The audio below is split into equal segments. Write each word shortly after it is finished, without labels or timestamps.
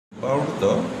about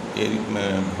the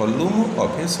volume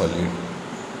of a solid.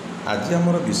 आज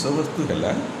आमर विषय वस्तु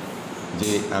है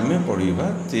जे आमे पढ़ा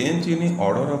change in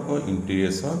order of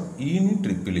integration in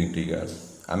triple integral.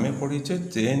 आमे पढ़ीचे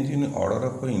change in order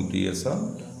of integration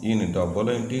in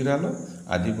double integral.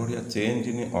 आज पढ़िया change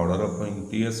in order of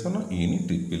integration in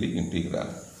triple integral.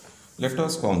 Let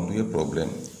us come to a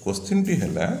problem. Question T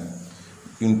है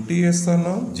integration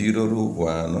 0 ରୁ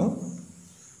 1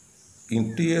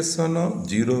 integration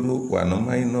 0 ରୁ 1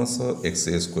 minus x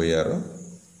square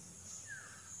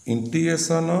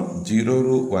integration 0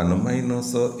 ରୁ 1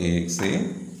 minus x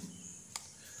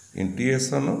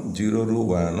integration 0 ରୁ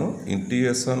 1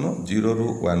 integration 0 ରୁ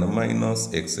 1 minus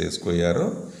x square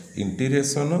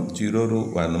integration 0 ରୁ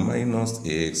 1 minus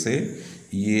x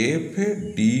F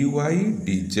D Y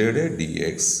D Z D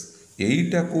x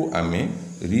यहीटा को आमे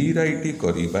rewrite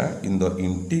करिबा in the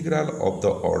integral of the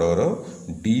order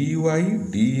D Y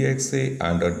D x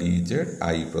and D Z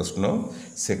I प्रश्न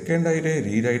second I रे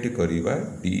rewrite करिबा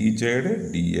D Z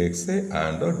D x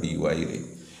and D Y रे।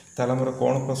 ताला हमर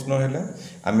कोन प्रश्न हैला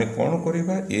आमे कोन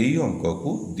करिबा एई अंक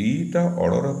को दीटा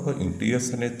ऑर्डर ऑफ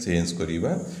इंटीग्रेशन चेंज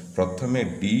करिबा। प्रथमे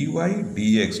D Y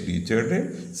D x D Z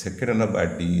second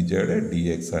number D Z D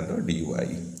x and D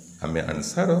Y आमे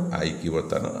आंसर आई की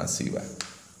बर्तन आसीबा।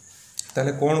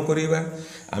 ताले कौन करिबा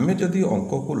आमे जदि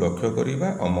अंक को लक्ष्य करिबा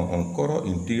आम अंकर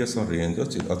इंटीग्रेशन रेंज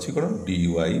अच्छी कौन D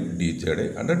Y D Z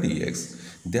and D x.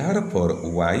 Therefore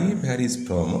y varies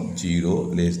from 0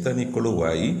 less than equal to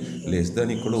y less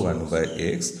than equal to 1 by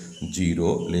x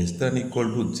 0 less than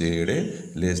equal to z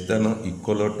less than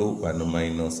equal to 1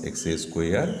 minus x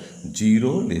square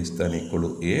 0 less than equal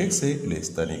to x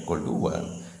less than equal to 1.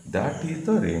 That is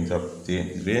the range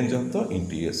of the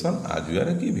integration as we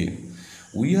are given.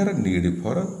 We are need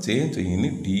for a change in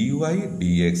dy,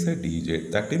 dx,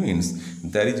 dz. That means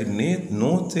there is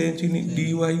no change in dy.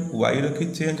 Y रखी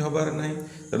change हबार नहीं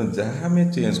तेणु जहाँ में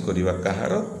change करिबा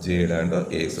कहार z and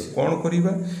x कौन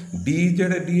करिबा dz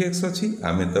dx अच्छी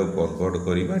आमे तो कन्वर्ट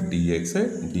करिबा dx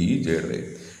dz रे।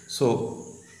 सो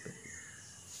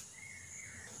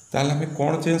ताला हमें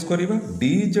कौन चेंज करिबा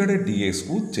dz dx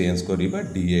को चेंज करिबा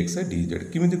dx dz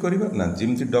किमिति करिबा ना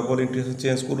जिमति डबल इंटीग्रेशन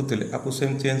चेंज करूथिले आपु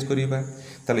सेम चेंज करिबा।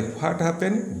 ताले व्हाट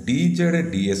हैपन dz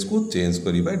ds को चेंज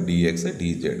करिबा dx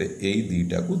dz एई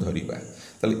दीटा को धरिबा।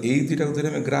 ताले एई दीटा को धरि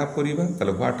हमें ग्राफ करिबा।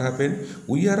 ताले what happen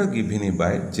we are given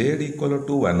by z equal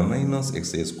to 1 minus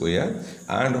x square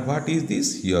and what is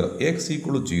this here x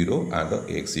equal to 0 and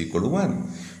x equal to 1।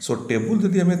 So table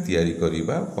जदि हमें तैयारी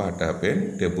करिबा what happen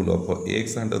table of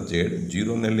x and z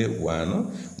 0 नेले 1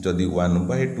 जदि 1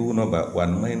 bye 2 नबा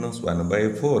 1 minus 1 bye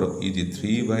 4 is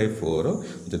 3 bye 4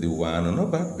 जदि 1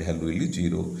 नबा value is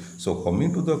 0। So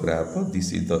coming to the graph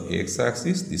this is the x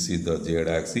axis this is the z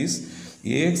axis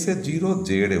x 0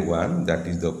 z 1 that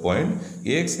is the point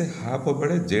x half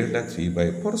बड़े z 3 by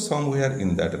 4 somewhere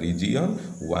in that region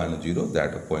 1 0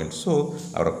 that point। so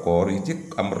our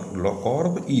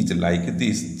curve is like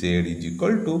this z is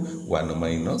equal to 1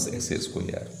 minus x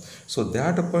square। so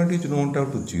that point is known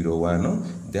out to 0 1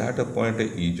 that point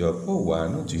is of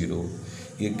 1 0।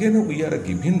 again we are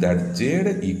given that z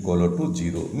equal to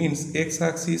 0 means x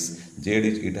axis z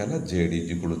is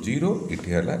equal to 0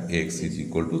 it is x is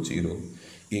equal to 0।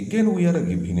 again we are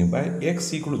given by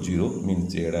x equal to 0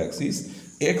 means z axis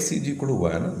x is equal to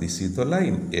 1 this is the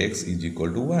line x is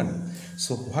equal to 1।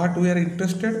 so what we are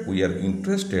interested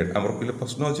आमर पहले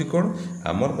प्रश्न अछि कोन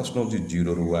आमर प्रश्न अछि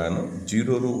 0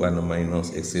 ରୁ 1 minus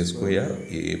x square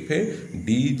f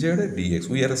dz dx।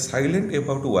 we are silent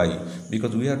about y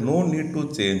because we have no need to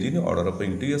change in order of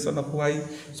integration of y।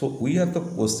 so we are the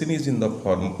question is in the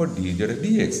form of dz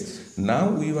dx। now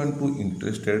we want to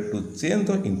interested to change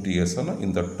the integration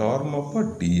in the term of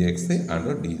dx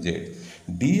and dz।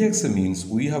 dx means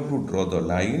we have to draw the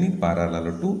line parallel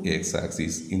to x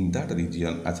axis in that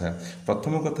region। अच्छा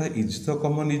प्रथम कथा is the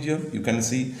common region you can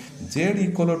see z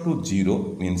equal to 0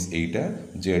 means eta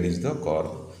z is the curve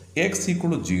x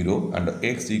equal to 0 and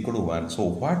x equal to 1। so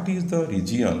what is the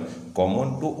region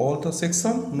common to all the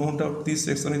section no doubt this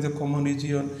section is the common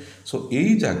region। so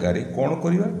एई जगह रे कोन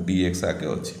करिवा dx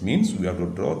आके अछि means we have to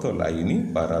draw the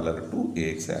line parallel to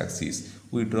x axis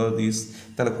we draw this।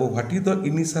 ताले को what is the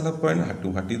initial point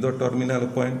what is the terminal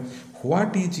point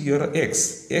what is your x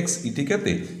x इति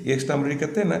केते x time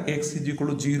केते ना x is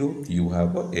equal to 0 you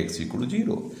have x equal to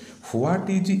 0। what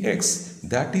is x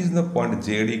that is the point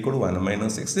z equal to 1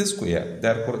 minus x square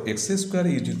therefore x square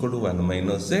is equal to 1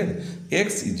 minus z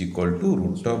x is equal to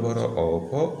root over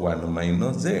of 1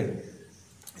 minus z।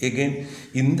 Again,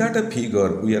 in that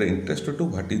figure, we are interested to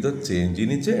what is the change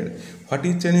in Z. What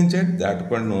is change in Z? That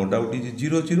point no doubt is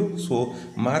 0, 0. So,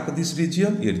 mark this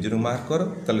region, here 0 mark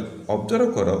karo. Tale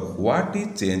observe karo, what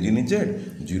is change in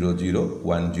Z? 0, 0,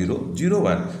 1, 0, 0,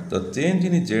 1. The change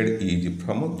in Z is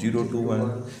from 0 to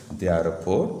 1.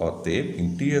 Therefore, অতএব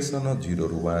integration of 0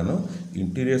 to 1,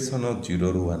 integration of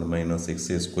 0 to 1 minus x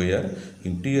square,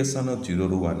 integration of 0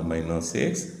 to 1 minus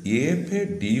x, f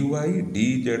dy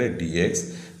dz dx,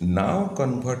 now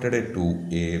converted to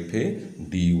f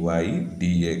dy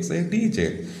dx dz.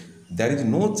 There is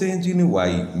no change in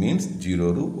y, means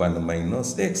 0 to 1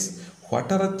 minus x.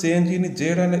 What are the change in z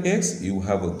and x? You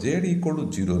have z equal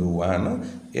to 0 to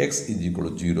 1, x is equal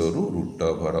to 0 to root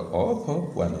over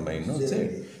of 1 minus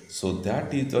z. So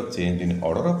that is the change in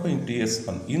order of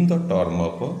integration in the term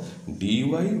of dy,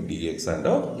 dx and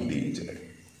dz.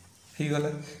 ହେଇଗଲା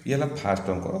ଇଏ ହେଲା first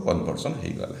ଅଙ୍କର conversion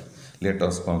ହେଇଗଲା. Let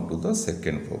us come to the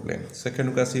second problem. Second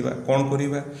को आसीबा कोन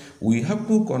करिबा we have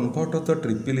to convert the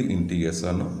triple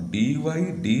integration dy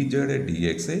dz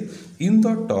dx in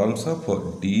the terms of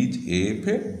df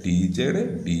dz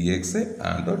dx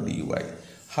and dy.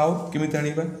 How केमिति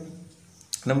आनिबा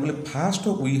ना बोले first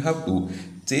we have to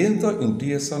change the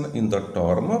integration in the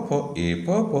term of f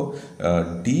of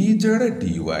dz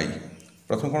dy.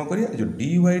 प्रथम कौन करिया जो dy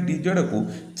dz को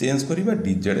change करिबा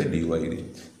dz dy रे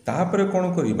तापर कौन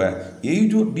करिबा एई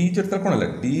जो dz त कोन हला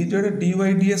dz dy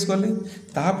ds गले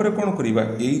तापर कौन करिबा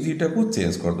एई दीटा को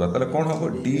चेंज कर दवा ताले कौन हबो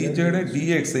dz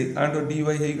dx एंड dy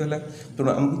हेई गला. तो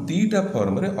हमको दीटा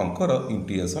फॉर्म रे अंकर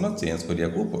इंटीग्रेशन चेंज करिया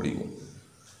को पड़िबो.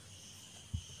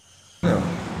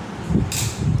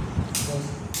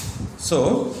 So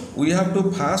we have to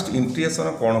first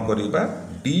integration कौन करिबा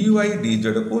dy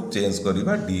dz को चेंज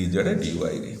करिबा dz dy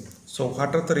रे. So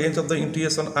what are the range of the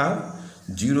integration are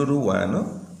 0 to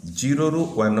 1, 0 to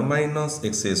 1 minus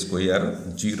x square,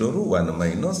 0 to 1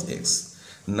 minus x.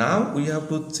 Now we have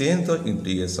to change the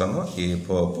integration of f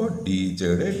of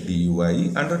dz dy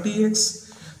and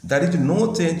dx. There is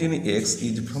no change in x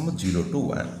is from 0 to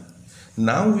 1.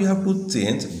 Now we have to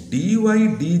change dy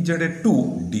dz to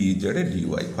dz dy.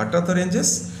 What are the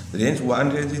ranges? Range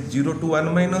 1 range is 0 to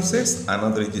 1 minus x,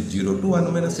 another is 0 to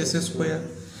 1 minus x square.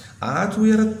 As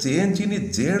we are changing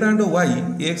in z and y,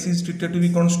 x is treated to be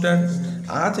constant.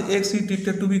 As x is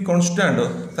treated to be constant,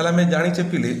 ताला मैं जानी चे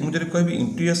पिले मुझे कोई भी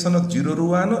integration of 0 to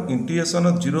 1, integration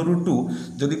of 0 to 2,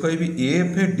 जदि कोई भी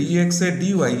f dx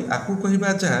dy आकु कोई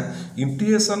बा जा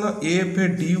integration of f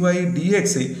dy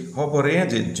dx हम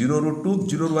रेंज 0 to 2,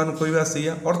 0 to 1 कोई बा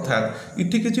सेया अर्थात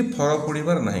इठी किछि फरक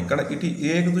पड़िबार नाही कारण इठी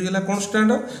 1 2 हला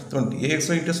कांस्टेंट तो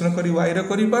x इंटीग्रेशन करी y रे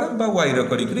करी पार बा y रे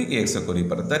करी करी x करी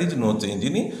पार. That is no change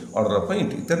in order of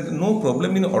integration. There is no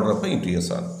problem in order of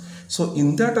integration. So in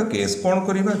that case कौन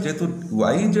करिबा जेतु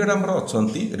y z हमर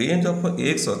अछंती range of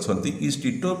x अछंती is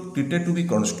treated to be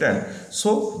constant,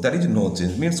 so there is no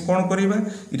change. Means कौन करिबा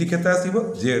इति केता आसीबो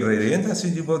z range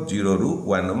आसी जिवो 0 to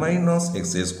 1 minus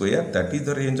x square, that is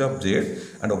the range of z,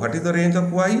 and what is the range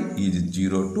of y is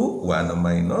 0 to 1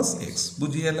 minus x.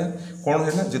 बुझी हला कौन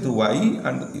हैला जेतु y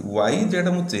and y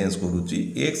z मु चेंज करूची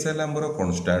x हला हमर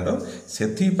कांस्टेंट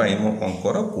सेथि पई मो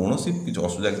अंकर कोनोसी किछ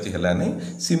असुविधा किछ हला नै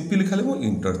सिंपली खाली मो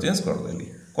इंटरचेंज कर देली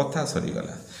कथा सरी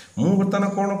गला. मु बर्तमान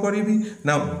कौन करी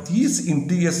ना this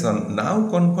integration now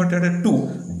converted to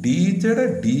dz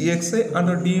dx and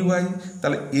dy.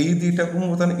 ताले ए दीटा को मु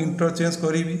बर्तमान इंटरचेंज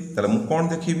करी ताले मु कौन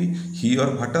देखिबी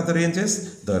here what are the ranges.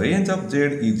 The range of z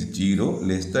is 0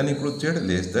 less than equal z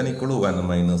less than equal 1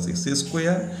 minus x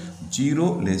square, 0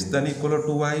 less than equal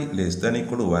to y less than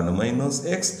equal to 1 minus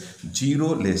x, 0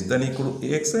 less than equal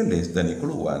to x less than equal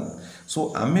to 1. So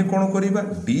आमे कौन करिबा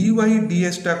dy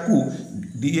ds टा को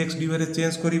dx dy रे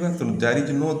change करिबा. तो there is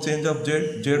no change of z,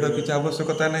 z किछ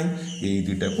आवश्यकता नाही ए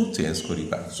दुटा को चेंज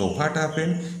करिबा. So what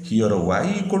happen here y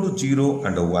equal to 0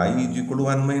 and y is equal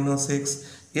to 1 minus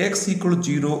x equal to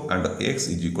 0 and x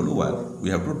is equal to 1. We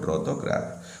have to draw the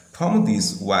graph. From this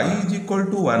y is equal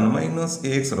to 1 minus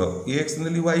x row x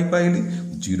Nelly y पाइली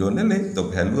 0 नेले the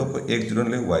value of x 0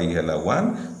 नेले y हैला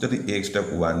 1, जदि x टा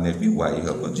 1 ने भी y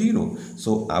हबो 0.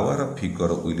 So our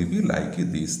figure will be like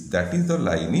this. That is the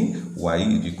line y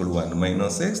is equal to 1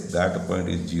 minus x, that point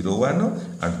is 0 1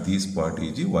 and this point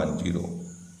is 1 0.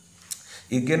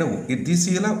 Again this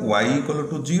is y equal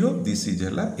to 0, this is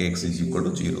x is equal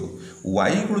to 0.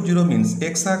 Y equal to 0 means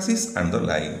x axis and the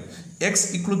line. X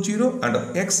equal to 0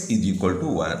 and x is equal to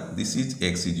 1. This is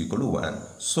x is equal to 1.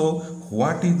 So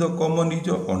what is the common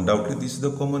region? Undoubtedly this is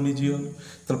the common region.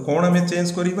 तो कौन हमें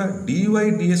change करिबा dy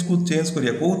ds को change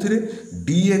करिया कोथिरे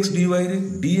dx dy रे.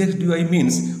 dx dy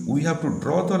means we have to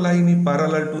draw the line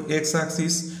parallel to x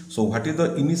axis. So what is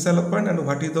the initial point and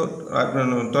what is the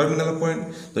terminal point?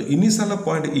 The initial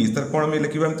point is that कौन में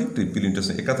लिखिबा हमती triple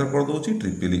integration एकाथर कर दोची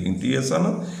triple integration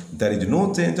there is no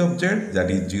change of z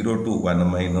that is 0 to 1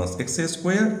 minus x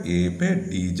square f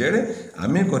dz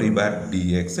आमे करिबा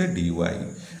dx dy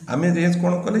आमे range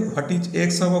कोन कले what is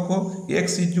x हबो को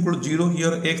x is equal to 0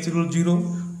 here x equal to 0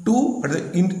 2 at the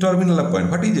in terminal point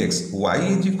what is x y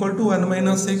is equal to 1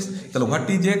 minus x so what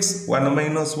is x 1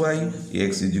 minus y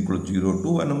x is equal to 0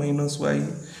 to 1 minus y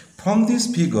from this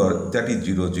figure that is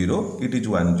 0 0 it is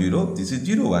 1 0 this is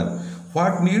 0 1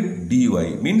 what need dy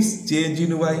means change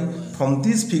in y from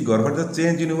this figure what the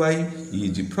change in y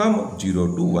is from 0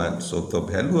 to 1 so the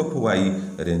value of y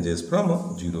ranges from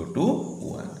 0 to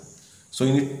 1. So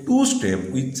in two step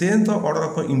we change the order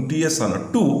of integration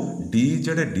to dz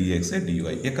dx dy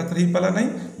एकत्र ही पाला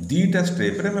नहीं दीटा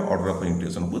step रे में order of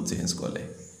integration को change करले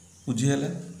बुझी हला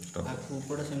आपको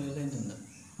ऊपर समझ लाइन दंदा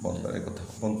बहुत बड़ा कथा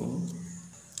कोन को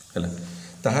हला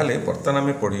ताहाले वर्तमान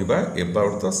में पढिबा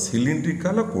about the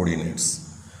cylindrical coordinates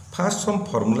first some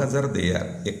formula जर देया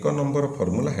एक नंबर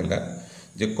फार्मूला हला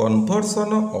जे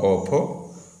conversion of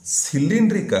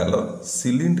cylindrical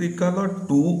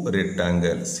to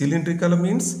rectangle cylindrical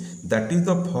means that is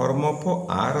the form of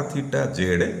r theta z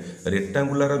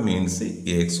rectangular means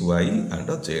x y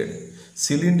and z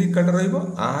cylindrical रहिबो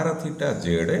r theta z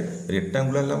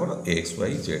rectangular Labar x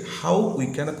y z how we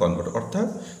can convert अर्थात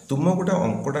तुम गोटे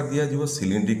अंकटा दिया जीव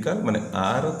cylindrical माने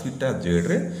r theta z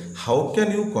रे how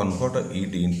can you convert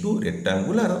it into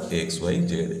rectangular x y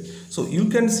z so you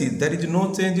can see there is no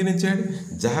change in z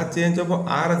जहाँ change of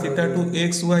r theta to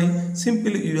x y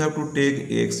simply you have to take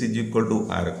x is equal to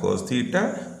r cos theta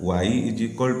y is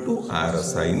equal to r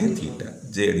sin theta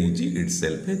z is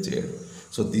itself a z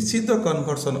so this is the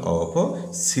conversion of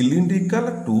cylindrical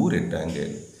to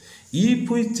rectangle if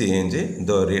we change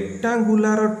the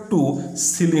rectangular to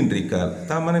cylindrical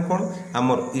ता माने कोन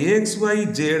हमर x y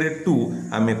z to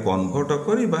हमें convert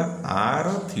करिबा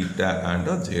r theta and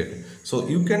z so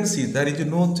you can see there is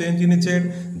no change in z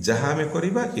जहाँ में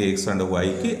करिबा x and y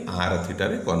की r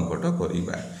theta रे convert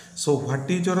करिबा so what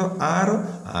is your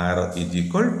r is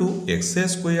equal to x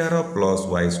square plus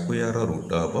y square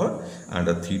root over and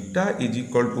theta is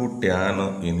equal to tan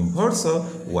inverse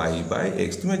y by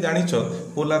x तुम जानि छ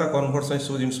polar conversion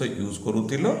सब जिंस use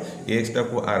करूतिलो x टा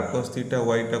को r cos theta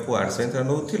y टा को r sin theta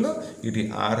नउतिलो इटी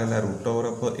r हला root over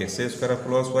of x square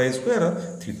plus y square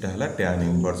theta हला tan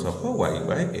inverse of y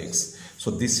by x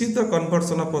so this is the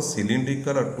conversion of a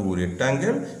cylindrical to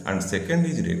rectangle and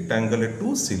second is rectangle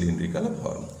to cylindrical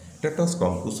form let us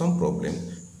come to some problem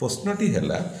प्रश्नटी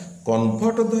हला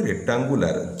convert the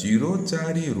rectangular 0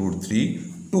 4 root 3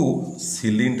 to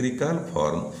cylindrical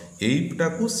form एटा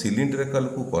को cylindrical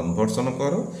को conversion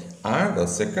करो and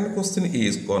second question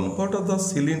is convert the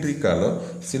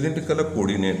cylindrical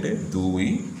coordinate 2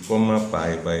 pi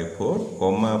by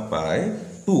 4 pi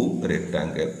to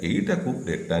rectangle एटा को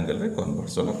rectangle रे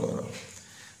conversion करो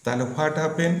ताले what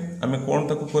happen हमें कोन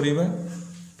तक करिबा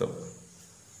तो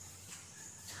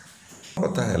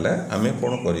कथा है आम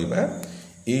कौन करवा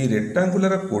ये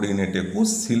रेक्टांगुलर कोऑर्डिनेट को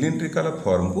सिलिंड्रिकल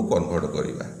फॉर्म को कन्वर्ट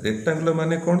करवा रेक्टांगुलर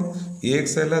माने कौन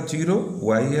x है 0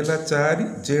 y है 4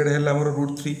 z है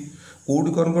 √3 कोड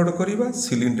कन्वर्ट करवा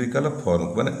सिलिंड्रिकल फॉर्म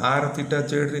माने r थीटा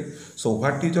z रे so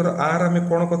what is your r हमें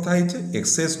कौन कथा है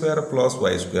x square plus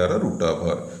y square root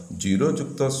over 0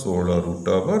 + 16 root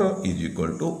over is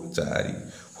equal to 4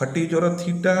 what is your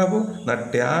theta हबो ना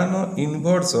tan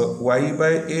inverse y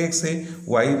by x है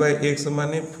y by x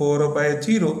माने 4 by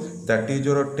 0 that is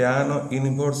your tan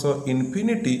inverse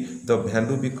infinity the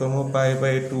value become pi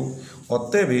by 2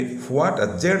 अतएव what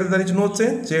z there is no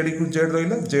change z equal z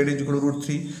रहिला z is equal to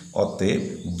 √3 अतएव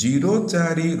 0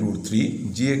 4 √3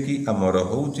 जे कि हमर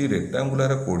होउची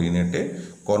rectangular coordinate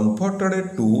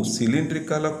converted to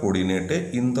cylindrical coordinate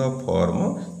in the form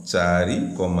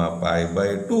 4, pi by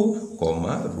 2,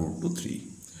 √3.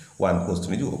 One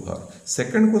question is over.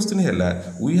 Second question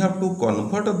है we have to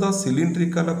convert the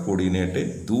cylindrical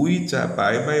coordinate 2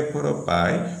 pi by 4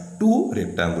 pi to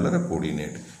rectangular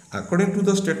coordinate. According to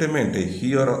the statement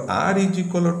here r is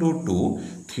equal to 2,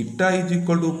 theta is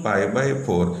equal to pi by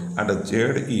 4 and z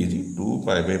is 2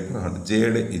 pi by 4 and z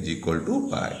is equal to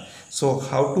pi. So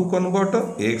how to convert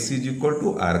x is equal to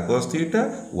r cos theta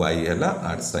y है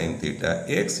r sin theta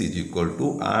x is equal to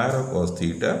r cos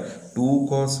theta 2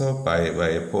 cos pi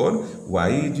by 4 y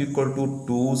is equal to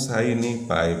 2 sin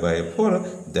pi by 4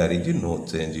 there is no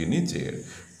change in z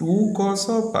 2 cos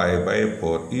pi by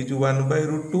 4 is 1 by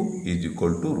 √2 is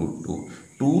equal to √2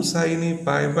 2 sin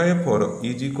pi by 4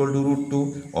 is equal to root 2.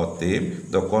 अतएव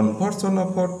the conversion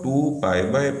of 2 pi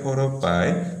by 4 pi,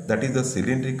 that is the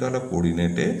cylindrical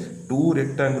coordinate, 2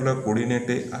 rectangular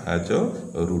coordinate as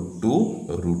root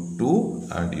 2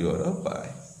 and your pi.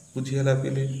 बुझिएला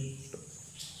पिले.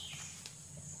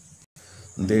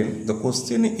 Then the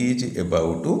question is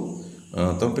about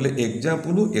तुम पहले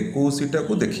example 21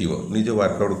 को देख निज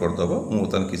workout करदेव.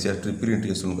 मुझे किसी triple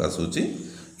integration को आसूची.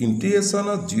 इंटीग्रेशन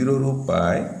 0 रू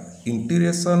पाई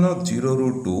इंटीग्रेशन 0 रू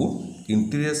 2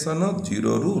 इंटीग्रेशन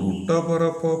 0 रू root over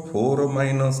of 4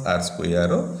 minus are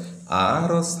square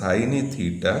are sine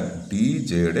theta D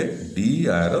Z D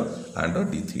R and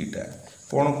D theta.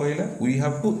 कौन कहला? We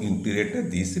have to integrate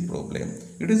this problem.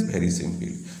 It is very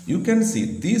simple. You can see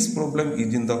this problem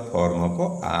is in the form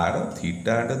of are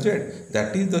theta and Z.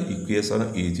 That is the equation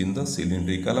is in the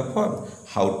cylindrical form.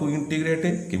 How to integrate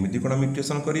केमिति कोन हम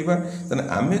integration करिबा? तने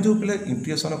आमे जो पिला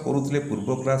integration करूथिले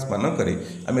पूर्व class मानकरे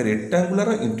आमे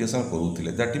rectangular integration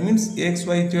करूथिले. That means x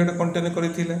Y Z contain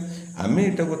करिथिले. आमे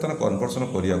एटा को तने कन्वर्सन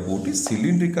करिया कोठी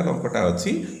सिलिंड्रिकल अंकटा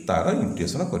अछि तार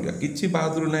इंटीग्रेशन करिया. किछि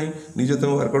बहादुर नै. निजे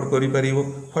त वर्कआउट करि परिबो.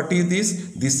 What is this?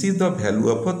 This is the value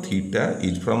of theta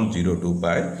is from 0 to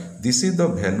pi. This is the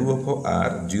value of r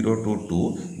 0 to 2.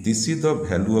 This is the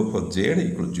value of z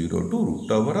equal to 0 to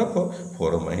root over of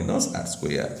 4 minus r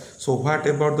square. So what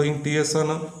about the integration?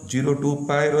 0 to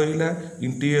pi रहिला,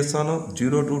 integration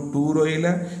 0 to 2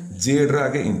 रहिला. z रा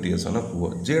आगे integration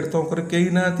कुह. z तो अंकर केही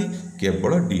नाथी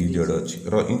केवल dz अछि.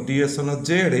 र integration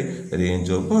z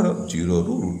range over 0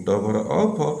 रू root over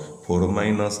of 4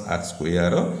 minus r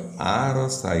square r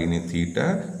sin theta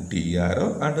dr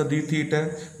and d theta.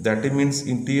 That means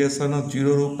integration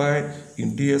 0 रू pi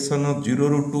integration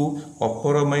 0 रू 2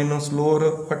 upper minus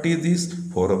lower. What is this?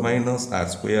 4 minus r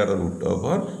square root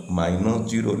over minus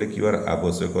 0 लिखिबार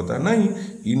आवश्यकता नहीं.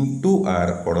 into r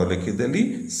कड़ लिखिदेली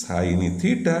sin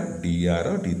theta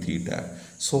dr d theta.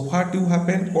 So what you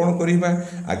happen? कौन करिबा?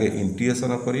 आगे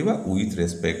integration करिबा with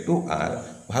respect to r.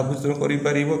 भाबु तुम करि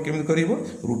परिबो. केमि करिबो?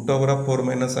 Root over 4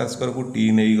 minus r square को t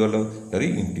नै गलो तरी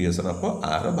इंटीग्रेशन ऑफ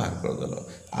r बाहर कर दलो.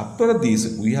 After this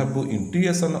we have to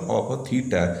integration of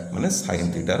theta माने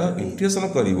sin theta rho integration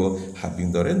करिवो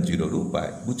having the range 0 रू पाई.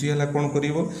 बुझी हला कोन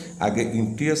करिवो? आगे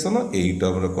इंटीग्रेशन 8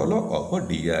 ओवर कलो ऑफ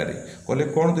dr कोले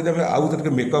कोन दिले हम आउ तक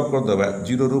मेकअप कर दबा.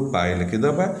 0 रू पाई लिखि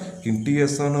दबा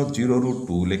इंटीग्रेशन 0 रू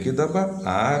 2 लिखि दबा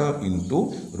r into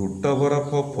root over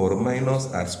of 4 minus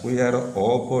r square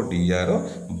of dr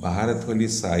बाहर Tholi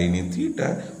sine theta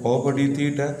of D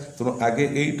theta. तो आगे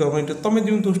 8 ओवर तमे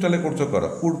जिन दुष्टाले करछो कर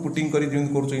पुट पुटिंग करी जिन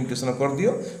करछो इंटीग्रेशन कर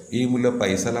दियो. ए मूल्य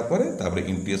पाई साला परे तापर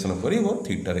इंटीग्रेशन करिवो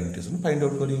थीटा रे integration find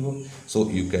out करिवो. So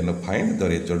you can find the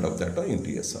result of that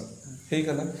integration. हे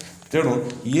गला. तेणु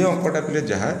ये अंकटा पिले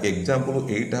जहाँ एग्जाम्पल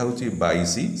 8 हूँ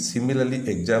 22. सिमिलरली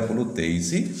एग्जाम्पल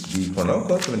 23 दी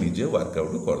खंड तुम निजे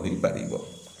वर्कआउट कर दे पार.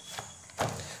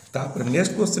 तापर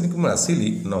नेक्स्ट क्वेश्चन को आसिली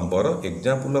नंबर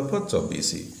एग्जाम्पल ऑफ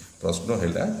 24. प्रश्न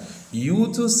है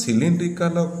use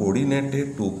cylindrical coordinate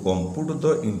to compute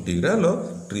the integral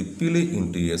triple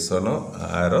integration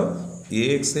are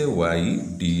x Y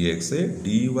dx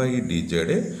dy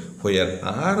dz where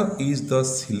r is the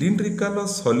cylindrical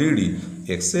solid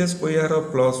x square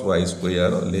plus y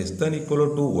square less than equal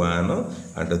to 1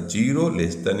 and 0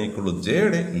 less than equal to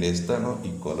z less than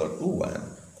equal to 1.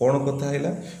 कौन कथा है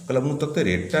कहला मु तते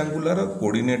rectangular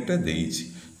coordinate देइछि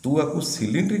तू आकु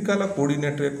cylindrical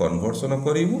coordinate रे conversion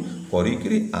करिवु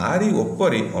करिकरी आरी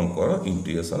ऊपर अंकर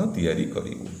इंटीग्रेशन तैयारी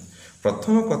करिवु.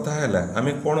 प्रथम कथा है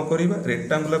आमे कौन करिबा?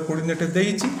 रेक्टांगुलर कोऑर्डिनेट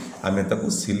देइछि आमे ताकु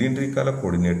सिलिंड्रिकल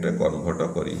कोऑर्डिनेट रे कन्वर्ट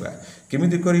करिबा.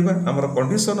 केमिति करिबा? हमर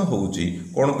कंडीशन होउछि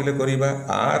कोन कले करिबा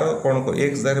r कोन को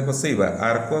x दारे बसैबा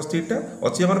r cos थीटा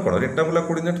अछि हमर कोन रेक्टांगुलर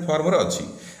कोऑर्डिनेट फॉर्म रे अछि.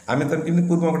 आमे तन किनि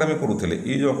पूर्व अंकटा में करूथिले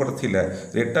ए जो अंकटा थिला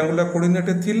रेक्टांगुलर कोऑर्डिनेट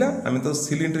थिला आमे तो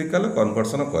सिलिंड्रिकल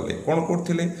कन्वर्सन कले कोन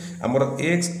करथिले हमर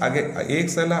x आगे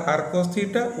x हला r cos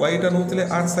थीटा y टा नउथिले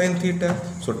r sin theta.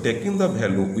 So taking the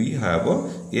value we have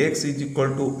x is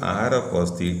equal to r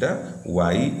cos theta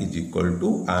y is equal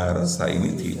to r sin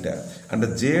theta and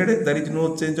z there is no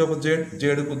change of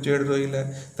z को z रहिला.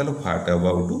 तले what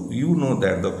about you know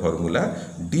that the formula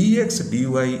dx dy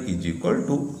is equal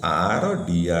to r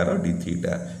dr d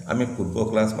theta. आमे पूर्व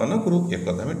class मान करू एक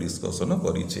कथा में discussion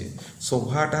करिछे. So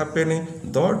what happen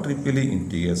the triple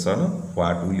integration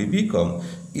what will become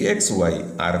x Y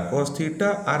are cos theta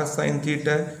are sin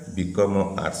theta become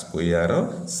are square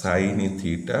sin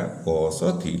theta cos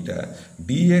theta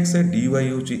dx dy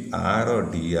होची are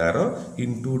dr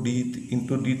into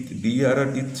dr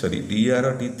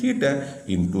d theta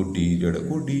into dz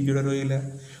को dz रहिला.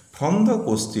 From the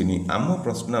question आम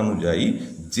प्रश्न अनुजाई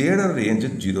Z range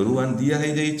 0 ରୁ 1 दिया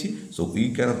है जाइए so we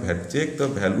can check the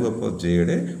value of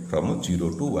Z from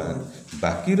 0 to 1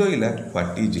 बाकी रहा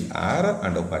what is are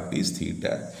and what is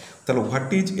theta Talo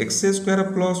what is x square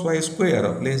plus Y square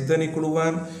less than equal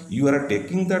 1 you are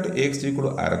taking that x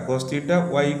equal are cos theta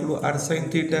Y equal are sin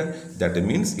theta that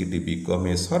means it become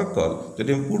a circle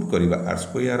जदि हम put करिबा are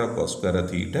square cos square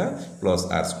theta plus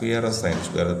are square sin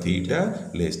square theta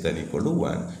less than equal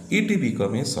 1 it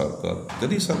become a circle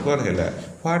जदि circle हैला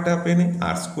what happen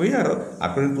are square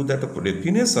according to that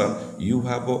definition you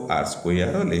have are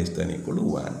square less than equal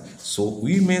 1 so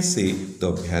we may say the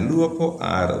value of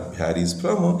r varies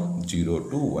from 0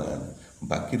 to 1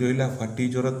 बाकी रहा what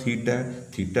is your theta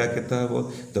theta केता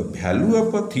हम the value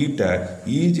of theta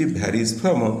is भैरीज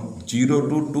from 0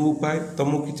 to 2 पाए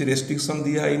तुमको किसी restriction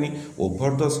दिया है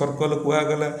over the circle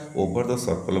कहगला over the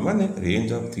circle माने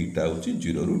range of theta हूँ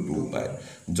 0 ରୁ 2 पाए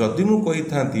जदि मु कही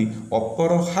था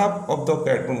upper half of the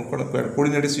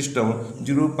coordinate system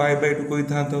 0 pi by 2 कही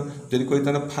था जदि कही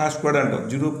था फास्ट क्वाड्रेंट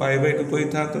 0 पाए बाय 2 कही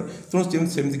था तेणु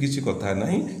सेमती किसी कथा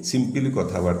ना सिंपली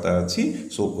कथबार्ता अच्छी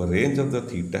सो रेंज ऑफ द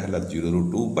थीटा है 0 ରୁ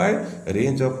 2 पाए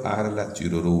रेंज ऑफ आर है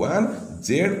 0 ରୁ 1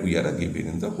 z we are given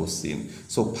in the question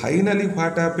so finally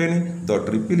what happened the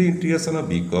triple integration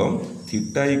become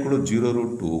theta equal 0 ରୁ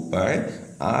 2 पाए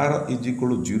r is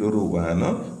equal 0 ରୁ 1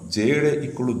 z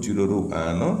equal 0 ରୁ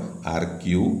 1 r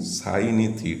cube sin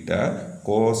theta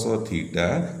cos theta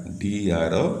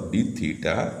dr d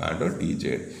theta and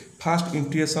dz fast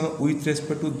integration with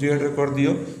respect to Z कर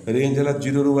दियो range है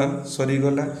 0 ରୁ 1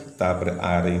 सरीगला तापर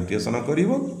are integration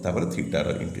कर थीटार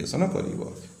इंटीग्रेशन कर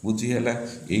बुझीगला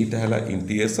यहीटा है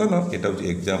इंटीग्रेशन यहाँ हूँ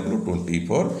एग्जाम्पल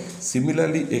 24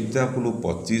 सिमिलरली एग्जाम्पल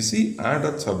 25 एंड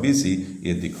 26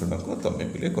 ये दिखंड को तुम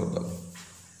पे करद।